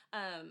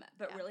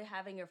 But really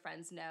having your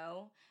friends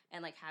know,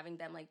 and like having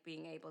them like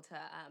being able to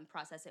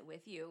process it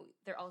with you,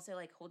 they're also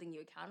like holding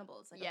you accountable.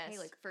 It's like, okay,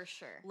 like for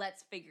sure.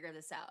 Let's figure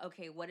this out.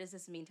 Okay, what does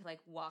this mean to like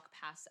walk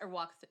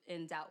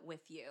in doubt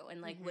with you?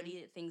 And like, what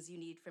things you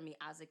need from me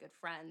as a good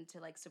friend to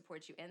like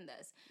support you in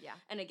this? Yeah.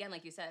 And again,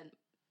 like you said,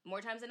 more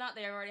times than not,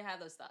 they already have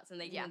those thoughts, and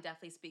they can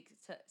definitely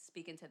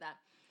speak into that.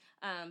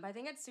 But I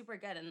think it's super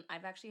good, and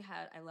I've actually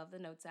I love the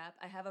Notes app.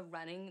 I have a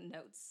running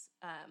notes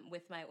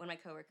with one of my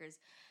coworkers.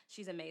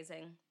 She's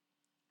amazing.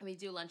 We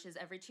do lunches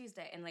every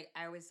Tuesday, and like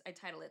I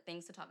title it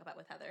 "Things to Talk About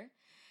with Heather,"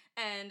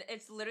 and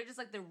it's literally just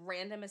like the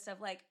randomest of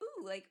like,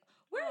 ooh, like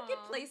where are good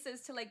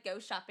places to like go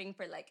shopping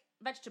for like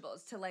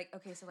vegetables, to like,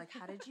 okay, so like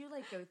how did you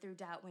like go through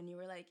doubt when you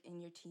were like in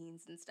your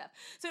teens and stuff.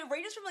 So it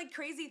ranges from like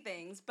crazy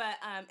things, but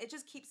it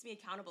just keeps me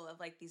accountable of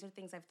like these are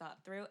things I've thought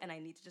through, and I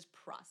need to just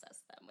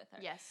process them with her.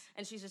 Yes.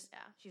 And she's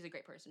a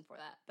great person for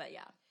that. But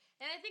yeah.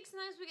 And I think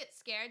sometimes we get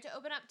scared to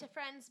open up to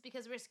friends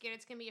because we're scared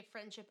it's going to be a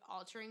friendship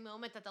altering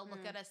moment, that they'll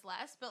look at us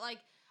less. But like,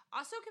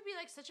 also could be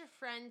like such a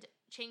friend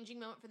changing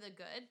moment for the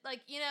good.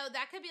 Like, you know,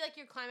 that could be like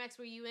your climax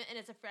where you and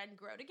as a friend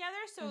grow together.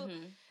 So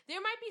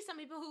there might be some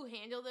people who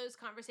handle those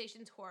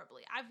conversations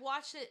horribly. I've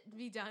watched it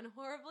be done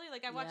horribly.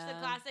 Like I've watched the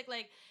classic,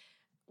 like,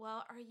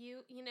 well, are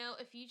you, you know,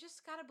 if you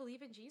just got to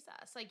believe in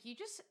Jesus, like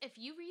if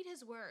you read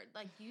his word,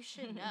 like you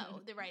should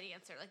know the right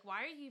answer. Like,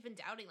 why are you even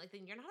doubting? Like,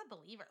 then you're not a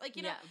believer. Like,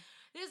 you know,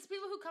 there's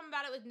people who come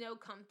about it with no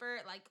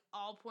comfort, like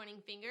all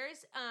pointing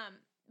fingers.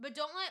 But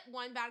don't let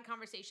one bad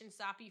conversation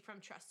stop you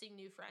from trusting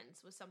new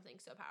friends with something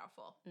so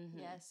powerful.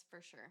 Yes,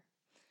 for sure.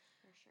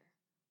 For sure.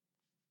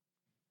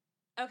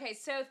 Okay,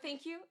 so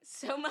thank you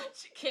so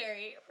much,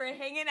 Carrie, for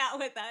hanging out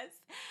with us.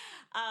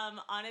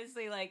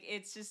 Honestly, like,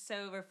 it's just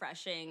so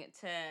refreshing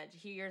to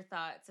hear your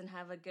thoughts and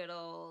have a good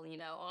old,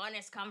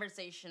 honest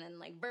conversation and,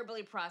 like,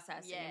 verbally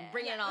processing and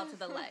bring it all to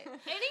the light.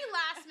 Any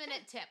last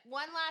minute tip?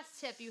 One last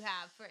tip you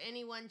have for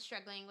anyone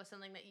struggling with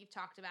something that you've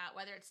talked about,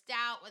 whether it's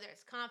doubt, whether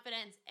it's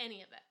confidence,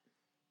 any of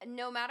it.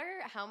 No matter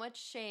how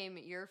much shame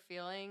you're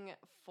feeling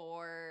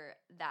for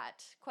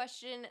that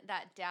question,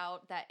 that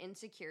doubt, that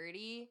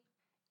insecurity,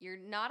 you're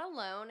not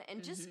alone,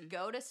 and just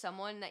go to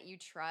someone that you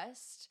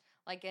trust,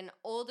 like an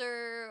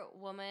older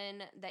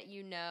woman that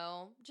you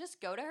know.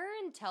 Just go to her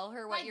and tell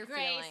her what Like you're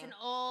Grace, feeling. an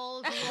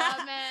old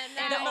woman.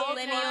 The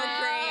millennial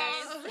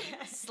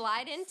Grace.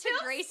 Slide into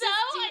Feels Grace's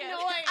so DM.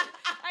 annoying.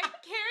 Like,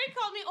 Carrie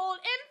called me old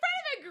in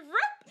front of a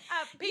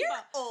group of people.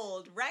 You're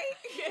old, right?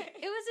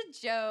 It was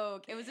a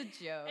joke. It was a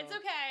joke. It's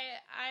okay.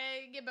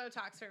 I get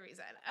Botox for a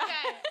reason.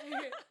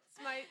 Okay. It's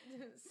my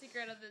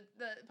secret of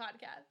the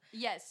podcast.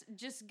 Yes,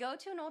 just go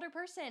to an older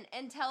person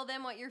and tell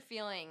them what you're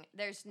feeling.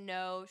 There's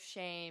no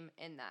shame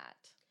in that.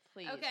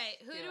 Please. Okay,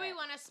 who do we it.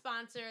 want to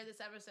sponsor this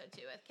episode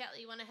to with?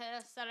 Kelly, you want to hit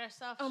us, set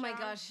ourselves Oh my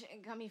strong? gosh,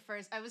 it got me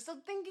first. I was still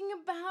thinking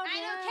about I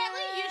it. know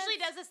Kelly usually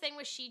does this thing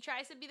where she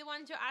tries to be the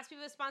one to ask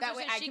people to sponsor, That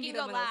way so I she can be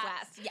can the go one last.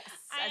 that's last. Yes.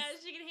 I know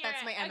she can hear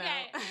that's it. my MO.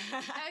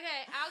 Okay, okay,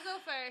 I'll go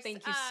first.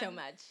 Thank you so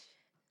much.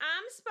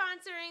 I'm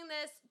sponsoring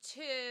this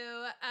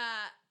to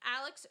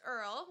Alex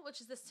Earl,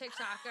 which is this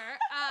TikToker.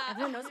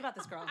 Everyone knows about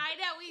this girl. I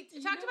know. We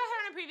talked about her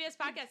on a previous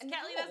podcast.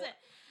 Kelly does it.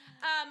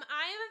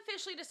 I have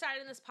officially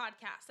decided in this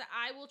podcast that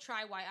I will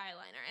try white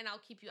eyeliner, and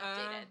I'll keep you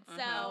updated.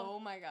 So, Oh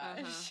my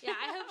gosh. yeah,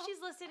 I hope she's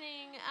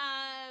listening.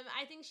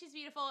 I think she's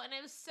beautiful, and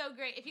it was so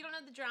great. If you don't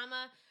know the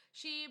drama,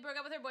 she broke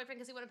up with her boyfriend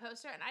because he wouldn't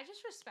post her, and I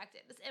just respect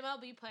it. This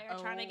MLB player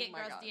trying to Oh get my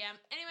girls gosh. DM.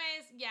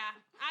 Anyways, yeah,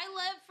 I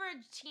live for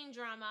teen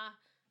drama.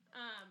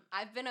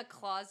 I've been a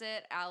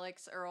closet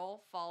Alex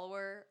Earl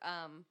follower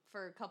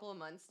for a couple of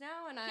months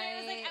now, and Karen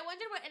was like, I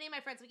wondered what any of my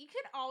friends. Like, you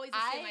could always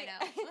assume I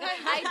know.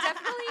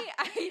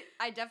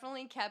 I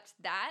definitely kept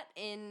that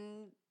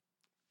in.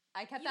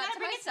 I kept You that gotta to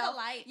bring it to the myself.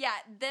 light. Yeah,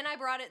 then I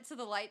brought it to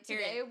the light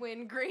today Period.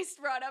 when Grace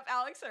brought up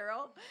Alex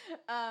Earl.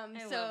 love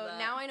So that.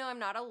 now I know I'm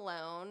not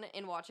alone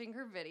in watching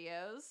her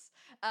videos.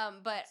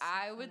 But so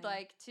I would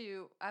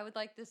funny.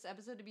 like this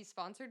episode to be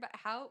sponsored by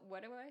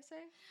what do I say?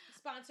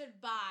 Sponsored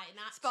by,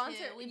 not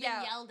Sponsored- to. We've yeah.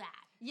 been yelled at.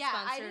 Yeah,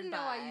 I Sponsored didn't know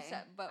why you by-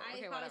 said, but I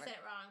okay, probably whatever. said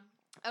it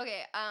wrong.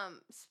 Okay,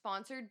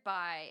 sponsored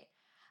by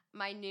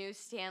my new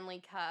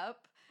Stanley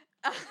Cup.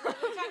 We talked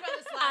about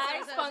this last I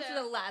episode. sponsored too.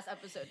 the last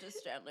episode to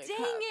Stanley Dang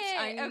Cups. it!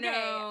 I Okay,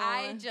 know.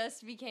 I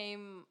just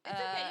became It's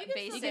okay, you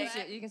can You still can, do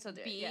still, it. you can still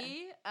do it.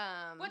 B.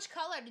 Yeah. Which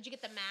color? Did you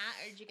get the matte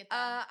or did you get the...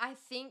 I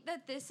think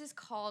that this is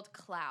called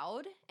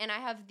Cloud, and I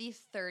have the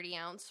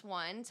 30-ounce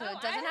one, so Oh,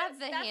 it doesn't have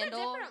the that's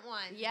handle. a different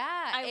one. Yeah,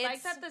 I like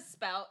it's- that the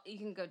spout you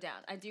can go down.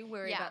 I do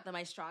worry Yeah. about that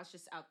my straw's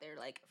just out there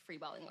like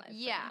freeballing life. right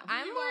Yeah, now.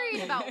 I'm You worried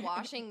won't. about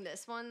washing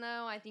this one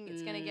though. I think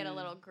it's gonna get a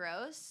little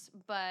gross,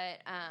 but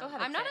Go have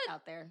I'm not a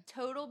out there.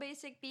 total basic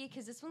B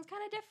because this one's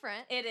kind of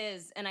different. It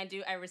is, and I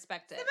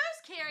respect it. The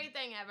most Carrie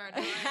thing ever.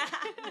 Doing.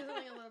 Something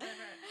a little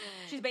different.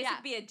 She's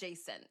basically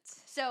adjacent.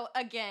 So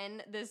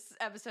again, this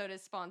episode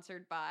is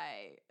sponsored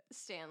by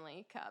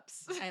Stanley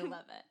Cups. I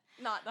love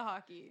it. Not the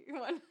hockey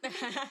one.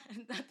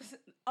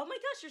 Oh my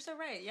gosh, you're so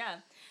right. Yeah.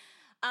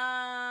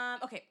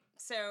 Okay,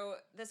 so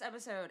this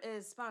episode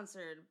is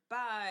sponsored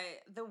by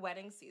the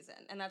wedding season,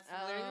 and that's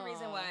literally the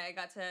reason Oh. why I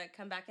got to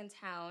come back in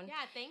town. Yeah,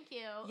 thank you.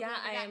 Yeah,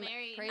 Whoever I got am-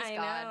 married. Praise I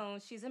God. know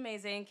she's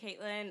amazing,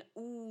 Caitlin.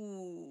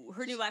 Ooh,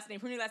 her new last name,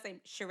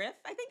 Sharif.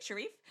 I think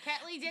Sharif.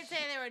 Ketley did say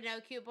there were no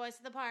cute boys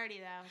at the party,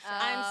 though. So.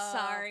 I'm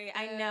sorry.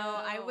 I know.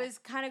 I boo. was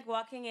kind of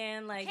walking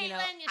in like Caitlin, you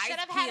eyes should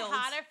have had peeled.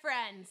 hotter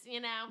friends, you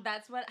know?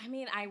 That's what I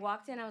mean. I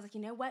walked in. I was like,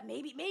 you know what?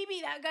 Maybe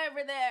that guy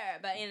over there.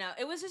 But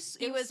it was just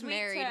He it was sweet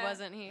married, to-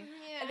 wasn't he?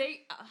 Yeah.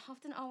 They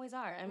often always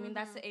are. I mean,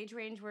 that's the age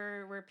range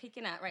we're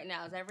peaking at right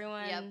now. Is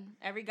everyone, Yep.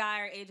 every guy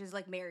our age is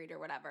like married or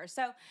whatever.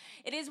 So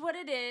it is what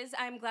it is.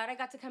 I'm glad I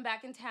got to come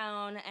back in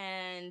town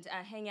and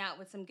hang out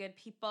with some good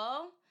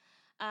people.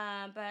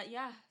 But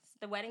yeah, it's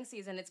the wedding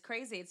season. It's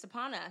crazy. It's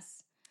upon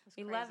us.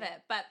 We love crazy.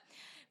 it. But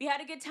we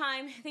had a good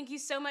time. Thank you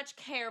so much,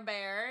 Care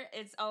Bear.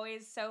 It's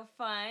always so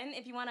fun.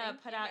 If you want to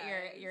Thank put you, out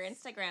guys. your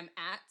Instagram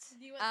at.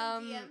 Do you want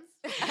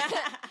some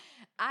DMs?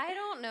 I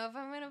don't know if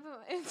I'm gonna put.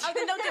 Oh,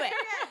 then don't do it.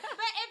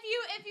 But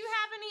if you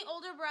have any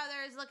older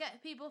brothers, look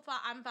at people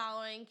I'm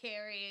following,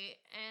 Carrie,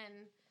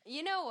 and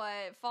You know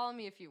what? Follow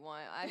me if you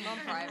want. I'm on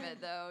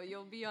private though.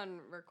 You'll be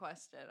on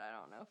requested. I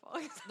don't know.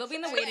 Follow. They'll be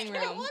in the waiting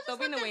room. We'll just They'll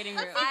be in the let waiting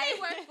them- room. Let's see if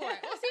they work for it.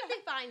 We'll see if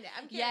they find it.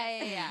 I'm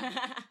curious.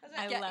 Yeah.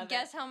 I Gu- love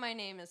guess it. how my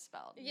name is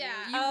spelled. Yeah.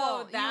 You Oh,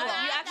 won't. that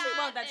won't. you actually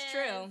won't. That That's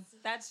true. is-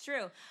 That's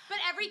true. But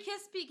every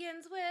kiss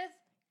begins with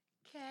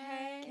K.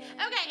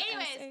 Okay,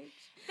 anyways.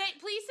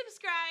 Please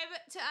subscribe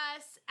to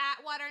us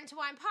at Water into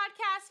Wine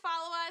Podcast.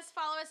 Follow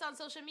us on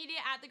social media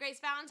at The Grace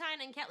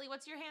Valentine. And Ketley,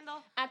 what's your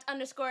handle? At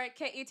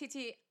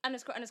 _KETT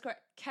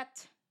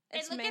 _Ket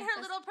It's and look at her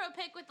Samantha's- little pro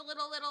pic with the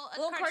little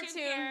cartoon.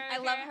 I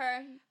love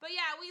her. But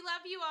yeah, we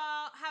love you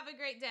all. Have a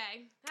great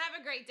day. Have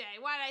a great day.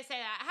 Why did I say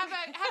that? Have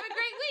a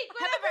great week.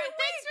 Whatever.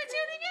 Thanks for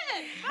tuning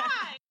in.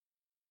 Bye.